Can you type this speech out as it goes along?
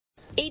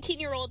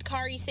18-year-old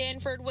Kari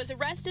Sanford was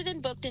arrested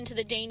and booked into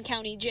the Dane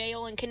County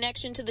Jail in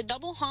connection to the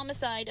double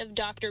homicide of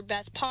Dr.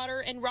 Beth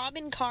Potter and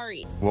Robin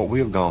Kari. What we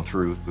have gone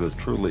through is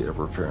truly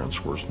every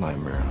parent's worst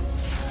nightmare.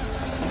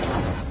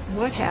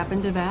 What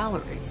happened to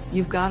Valerie?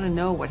 You've got to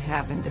know what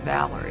happened to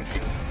Valerie.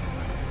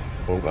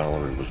 Well,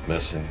 Valerie was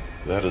missing.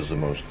 That is the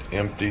most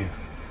empty,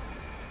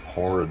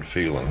 horrid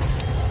feeling.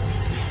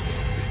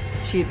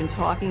 She had been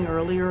talking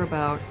earlier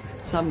about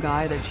some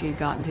guy that she had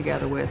gotten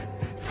together with.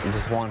 You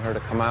just want her to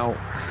come out.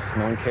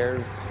 No one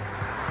cares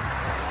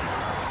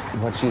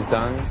what she's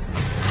done.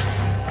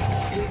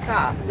 We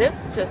thought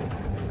this just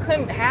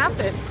couldn't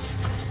happen.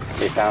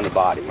 They found the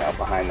body out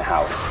behind the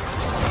house.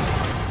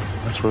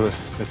 That's where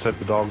they said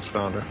the dogs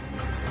found her.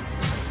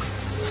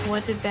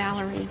 What did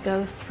Valerie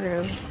go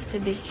through to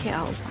be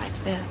killed like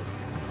this?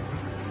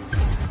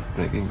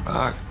 Thinking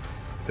back,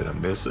 did I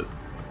miss it?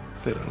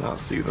 Did I not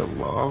see the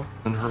love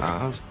in her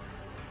eyes?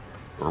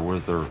 Or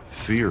was there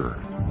fear?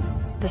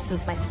 This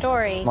is my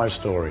story. My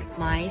story.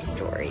 My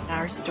story.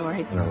 Our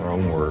story. In her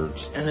own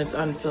words. And it's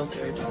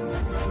unfiltered.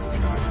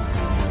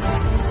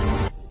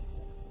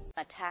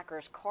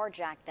 Attackers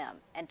carjacked them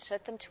and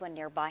took them to a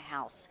nearby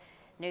house.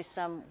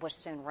 Newsom was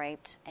soon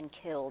raped and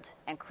killed,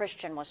 and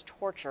Christian was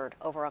tortured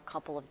over a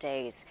couple of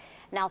days.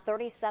 Now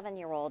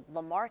 37-year-old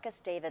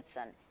LaMarcus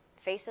Davidson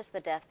faces the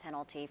death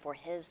penalty for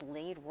his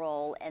lead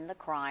role in the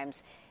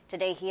crimes.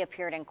 Today he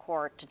appeared in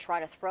court to try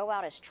to throw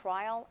out his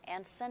trial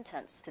and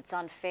sentence. It's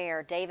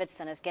unfair.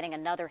 Davidson is getting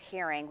another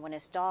hearing when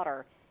his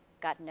daughter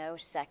got no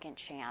second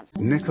chance.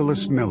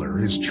 Nicholas Miller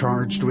is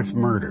charged with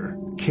murder,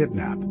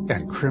 kidnap,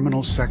 and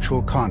criminal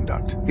sexual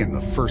conduct in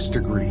the first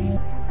degree.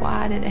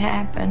 Why did it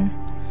happen?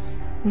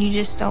 You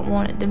just don't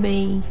want it to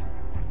be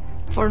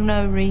for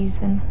no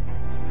reason.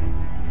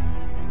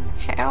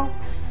 How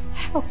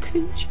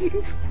could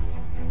you?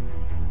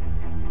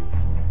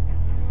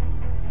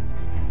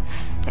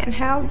 And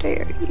how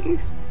dare you?